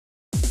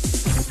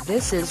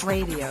This is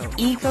Radio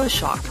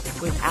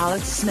Ecoshock with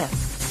Alex Smith.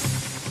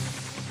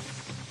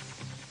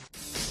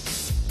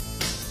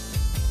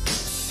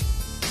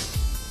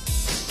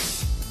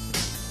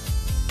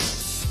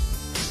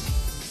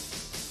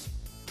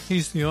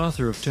 He's the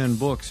author of 10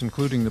 books,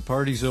 including The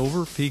Party's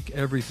Over, Peak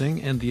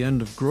Everything, and The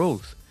End of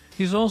Growth.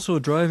 He's also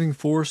a driving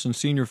force and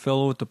senior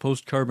fellow at the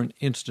Post-Carbon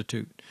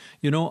Institute.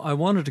 You know, I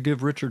wanted to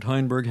give Richard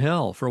Heinberg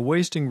hell for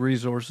wasting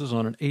resources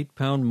on an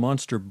 8-pound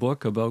monster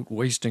book about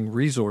wasting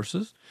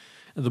resources.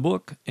 The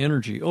book,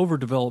 Energy,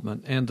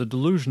 Overdevelopment, and the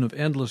Delusion of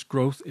Endless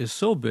Growth is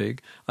so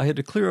big, I had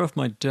to clear off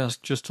my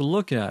desk just to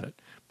look at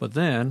it. But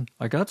then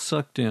I got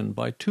sucked in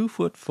by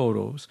 2-foot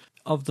photos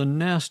of the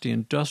nasty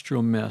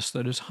industrial mess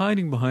that is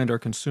hiding behind our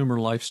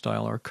consumer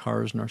lifestyle, our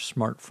cars and our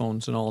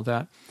smartphones and all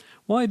that.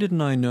 Why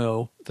didn't I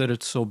know that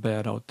it's so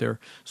bad out there?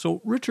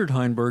 So, Richard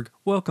Heinberg,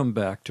 welcome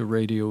back to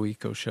Radio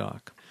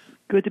Ecoshock.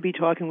 Good to be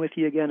talking with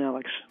you again,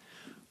 Alex.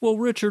 Well,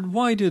 Richard,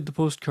 why did the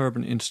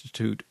Post-Carbon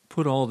Institute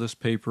put all this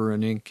paper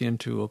and ink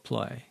into a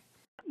play?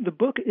 The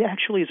book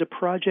actually is a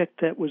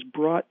project that was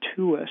brought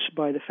to us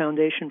by the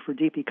Foundation for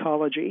Deep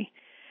Ecology.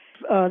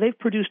 They've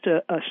produced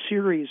a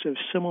series of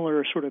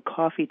similar sort of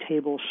coffee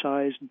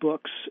table-sized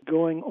books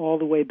going all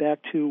the way back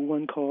to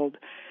one called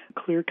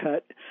Clear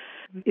Cut.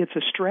 It's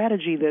a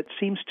strategy that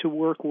seems to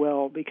work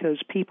well because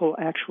people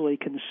actually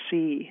can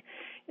see,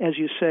 as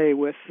you say,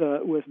 with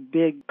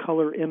big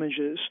color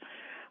images,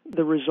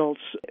 the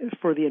results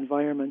for the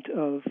environment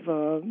of,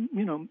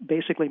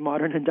 basically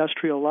modern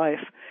industrial life.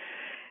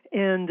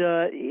 And,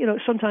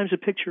 sometimes a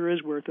picture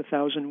is worth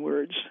 1,000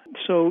 words.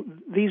 So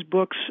these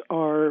books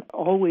are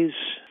always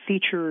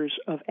features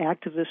of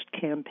activist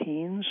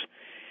campaigns,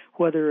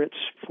 whether it's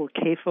for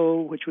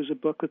CAFO, which was a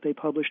book that they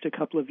published a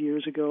couple of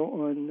years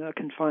ago on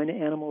confined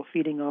animal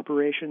feeding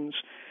operations,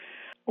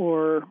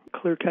 or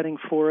clear-cutting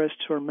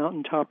forests or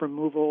mountaintop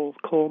removal,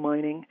 coal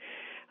mining.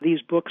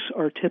 These books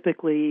are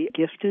typically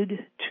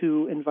gifted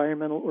to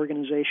environmental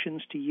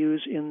organizations to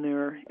use in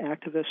their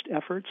activist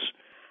efforts.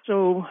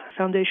 So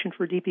Foundation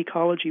for Deep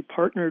Ecology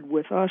partnered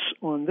with us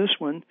on this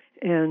one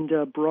and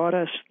brought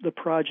us the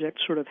project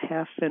sort of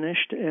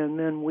half-finished, and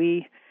then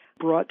we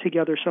brought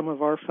together some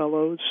of our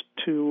fellows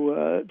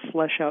to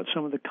flesh out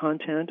some of the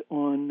content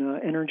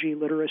on energy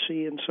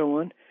literacy and so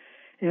on.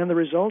 And the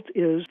result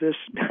is this,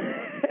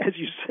 as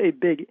you say,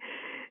 big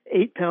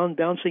 8-pound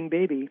bouncing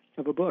baby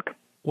of a book.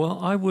 Well,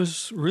 I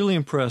was really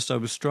impressed. I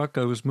was struck.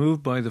 I was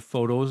moved by the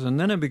photos. And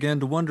then I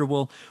began to wonder,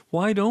 well,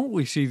 why don't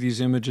we see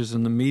these images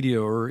in the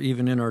media or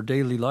even in our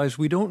daily lives?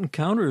 We don't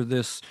encounter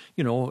this,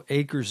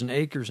 acres and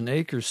acres and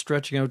acres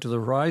stretching out to the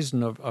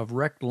horizon of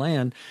wrecked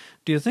land.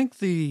 Do you think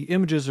the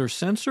images are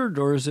censored,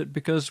 or is it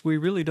because we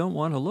really don't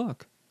want to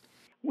look?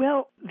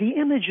 Well, the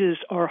images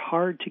are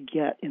hard to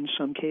get in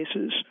some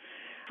cases.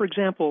 For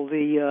example,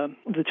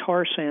 the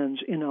tar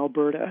sands in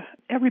Alberta,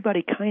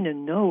 everybody kind of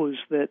knows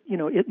that,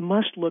 it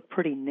must look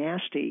pretty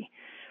nasty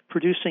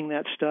producing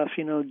that stuff,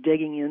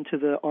 digging into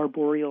the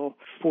arboreal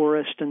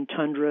forest and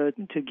tundra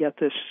to get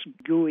this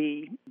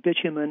gooey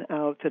bitumen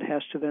out that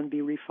has to then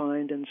be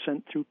refined and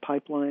sent through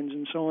pipelines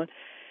and so on.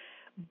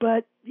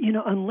 But,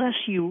 unless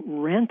you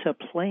rent a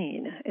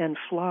plane and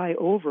fly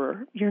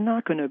over, you're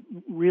not going to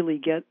really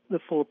get the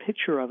full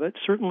picture of it.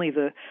 Certainly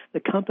the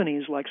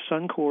companies like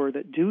Suncor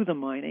that do the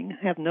mining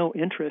have no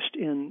interest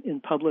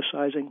in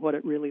publicizing what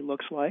it really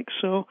looks like.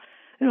 So,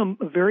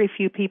 very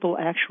few people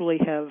actually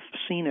have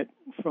seen it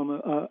from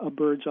a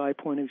bird's eye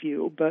point of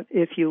view. But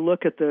if you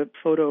look at the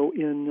photo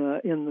in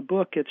the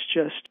book,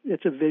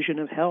 it's a vision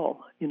of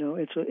hell.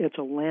 It's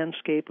a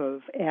landscape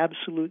of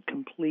absolute,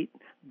 complete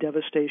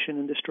devastation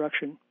and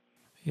destruction.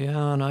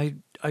 Yeah, and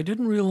I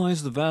didn't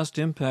realize the vast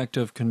impact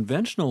of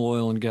conventional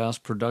oil and gas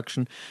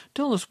production.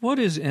 Tell us, what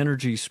is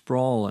energy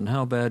sprawl and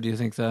how bad do you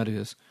think that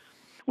is?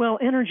 Well,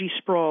 energy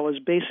sprawl is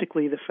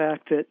basically the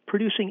fact that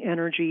producing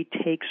energy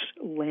takes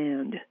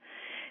land.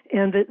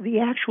 And the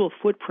actual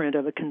footprint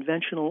of a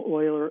conventional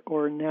oil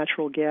or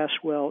natural gas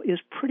well is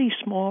pretty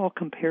small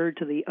compared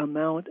to the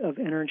amount of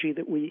energy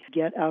that we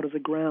get out of the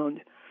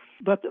ground.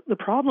 But the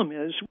problem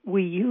is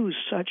we use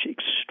such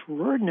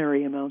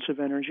extraordinary amounts of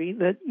energy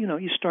that,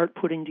 you start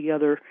putting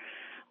together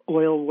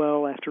oil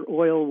well after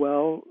oil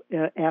well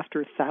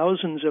after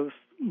thousands of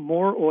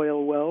more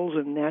oil wells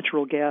and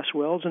natural gas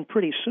wells, and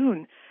pretty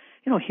soon,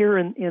 here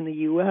in the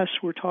U.S.,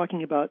 we're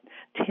talking about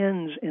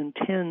tens and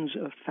tens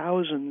of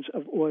thousands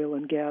of oil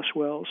and gas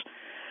wells.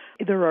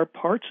 There are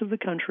parts of the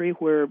country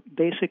where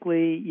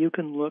basically you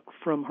can look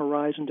from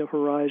horizon to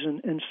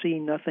horizon and see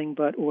nothing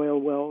but oil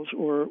wells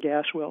or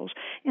gas wells.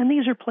 And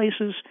these are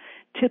places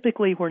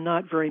typically where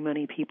not very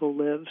many people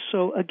live.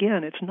 So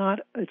again, it's not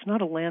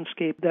a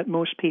landscape that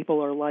most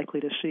people are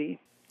likely to see.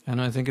 And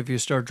I think if you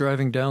start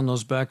driving down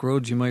those back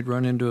roads, you might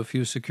run into a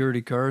few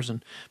security cars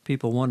and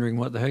people wondering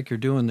what the heck you're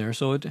doing there.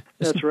 So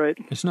that's right.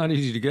 It's not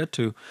easy to get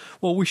to.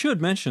 Well, we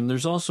should mention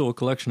there's also a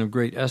collection of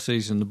great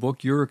essays in the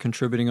book. You're a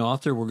contributing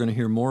author. We're going to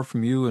hear more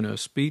from you in a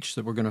speech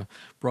that we're going to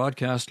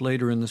broadcast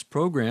later in this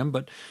program.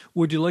 But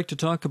would you like to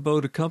talk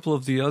about a couple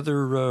of the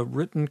other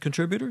written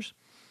contributors?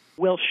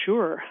 Well,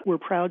 sure. We're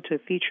proud to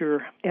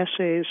feature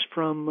essays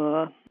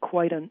from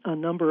quite a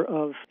number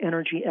of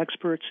energy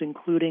experts,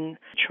 including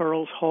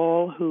Charles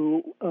Hall,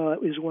 who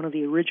is one of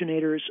the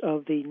originators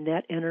of the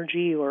net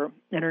energy or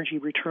energy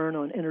return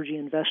on energy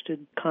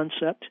invested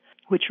concept,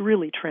 which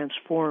really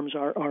transforms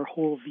our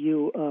whole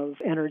view of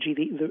energy,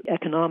 the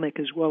economic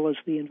as well as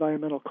the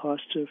environmental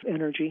costs of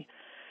energy.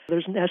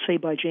 There's an essay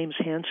by James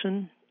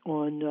Hansen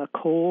on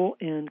coal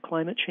and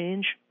climate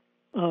change.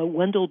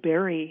 Wendell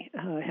Berry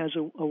has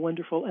a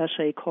wonderful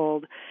essay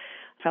called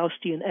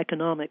Faustian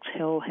Economics,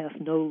 Hell Hath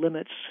No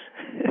Limits.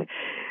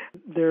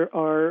 There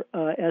are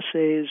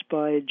essays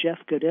by Jeff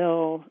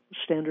Goodell,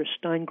 Sandra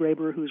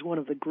Steingraber, who's one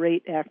of the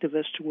great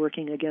activists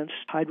working against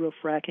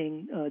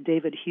hydrofracking,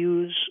 David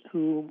Hughes,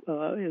 who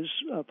is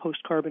a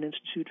Post-Carbon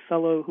Institute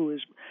fellow,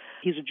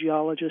 he's a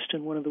geologist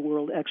and one of the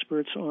world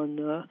experts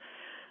on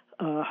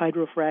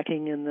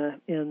hydrofracking and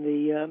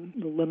the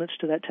limits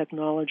to that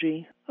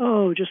technology.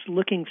 Oh, just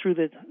looking through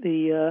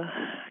the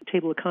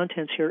table of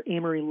contents here,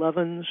 Amory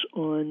Levins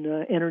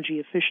on energy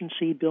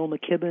efficiency, Bill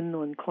McKibben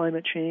on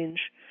climate change.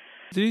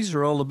 These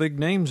are all the big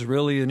names,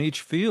 really, in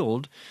each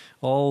field,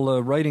 all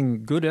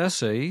writing good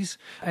essays.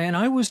 And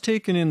I was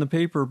taken in the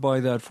paper by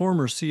that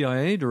former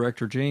CIA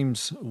director,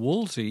 James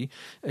Woolsey.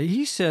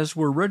 He says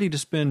we're ready to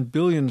spend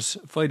billions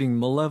fighting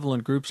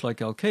malevolent groups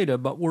like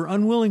Al-Qaeda, but we're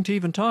unwilling to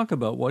even talk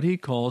about what he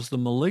calls the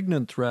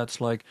malignant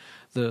threats like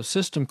the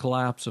system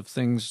collapse of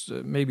things,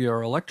 maybe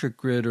our electric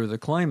grid or the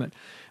climate.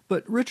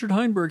 But Richard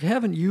Heinberg,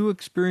 haven't you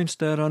experienced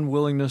that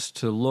unwillingness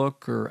to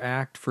look or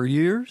act for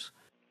years?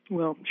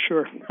 Well,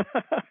 sure.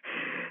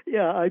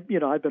 Yeah, I've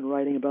been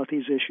writing about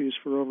these issues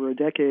for over a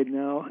decade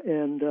now,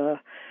 and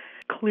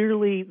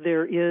clearly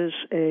there is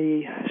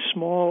a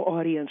small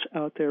audience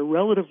out there,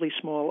 relatively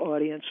small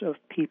audience of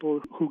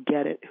people who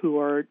get it, who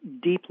are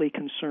deeply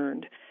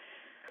concerned.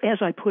 As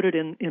I put it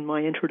in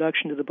my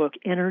introduction to the book,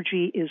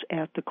 energy is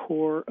at the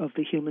core of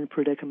the human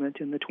predicament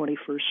in the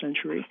 21st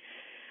century.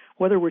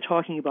 Whether we're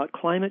talking about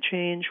climate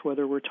change,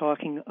 whether we're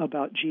talking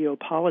about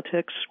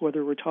geopolitics,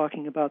 whether we're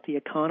talking about the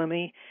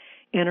economy,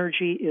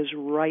 energy is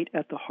right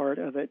at the heart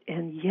of it.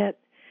 And yet,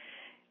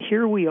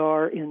 here we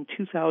are in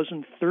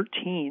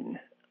 2013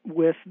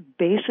 with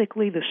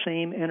basically the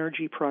same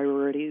energy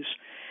priorities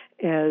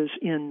as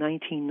in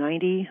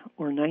 1990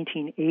 or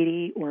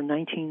 1980 or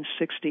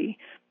 1960.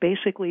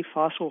 Basically,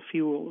 fossil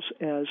fuels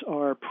as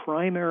our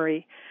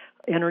primary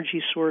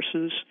energy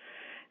sources,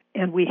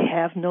 and we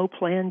have no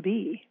plan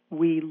B.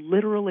 We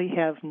literally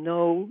have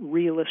no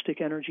realistic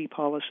energy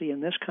policy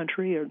in this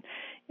country,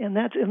 and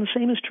the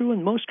same is true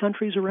in most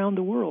countries around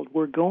the world.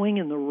 We're going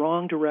in the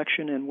wrong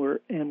direction, and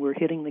we're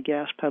hitting the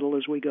gas pedal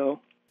as we go.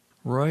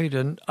 Right,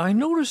 and I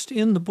noticed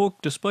in the book,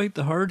 despite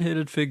the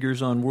hard-headed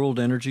figures on world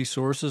energy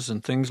sources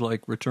and things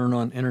like return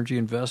on energy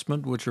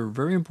investment, which are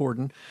very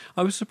important,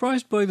 I was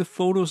surprised by the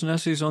photos and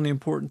essays on the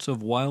importance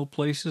of wild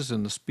places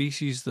and the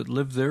species that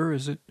live there.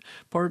 Is it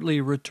partly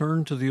a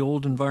return to the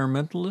old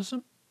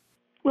environmentalism?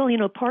 Well,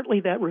 partly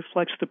that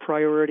reflects the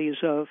priorities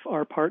of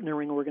our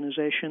partnering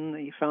organization,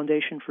 the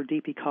Foundation for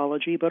Deep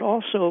Ecology, but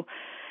also,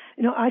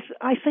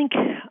 I think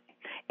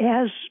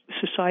as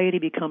society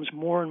becomes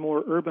more and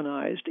more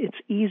urbanized, it's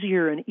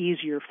easier and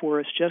easier for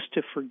us just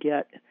to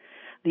forget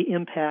the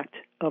impact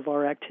of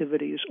our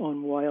activities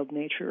on wild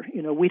nature.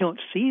 We don't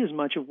see as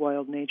much of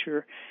wild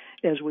nature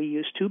as we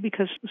used to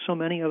because so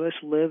many of us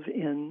live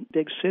in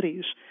big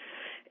cities.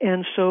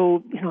 And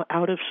so,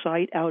 out of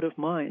sight, out of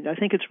mind. I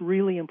think it's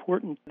really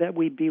important that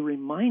we be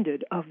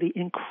reminded of the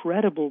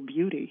incredible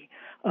beauty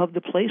of the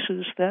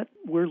places that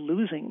we're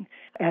losing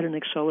at an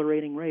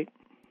accelerating rate.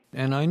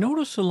 And I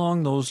notice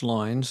along those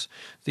lines,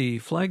 the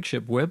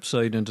flagship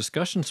website and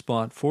discussion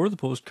spot for the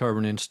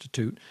Post-Carbon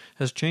Institute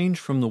has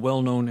changed from the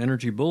well-known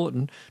Energy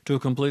Bulletin to a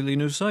completely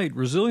new site,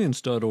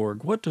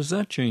 resilience.org. What does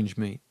that change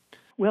mean?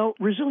 Well,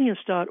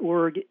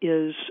 resilience.org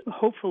is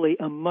hopefully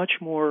a much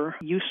more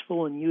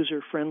useful and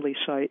user-friendly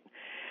site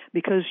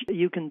because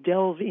you can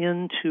delve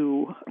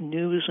into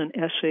news and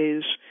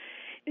essays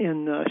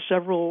in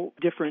several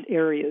different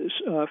areas.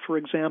 For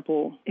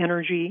example,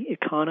 energy,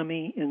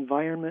 economy,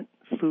 environment,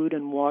 food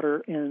and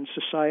water, and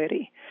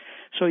society.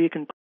 So you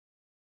can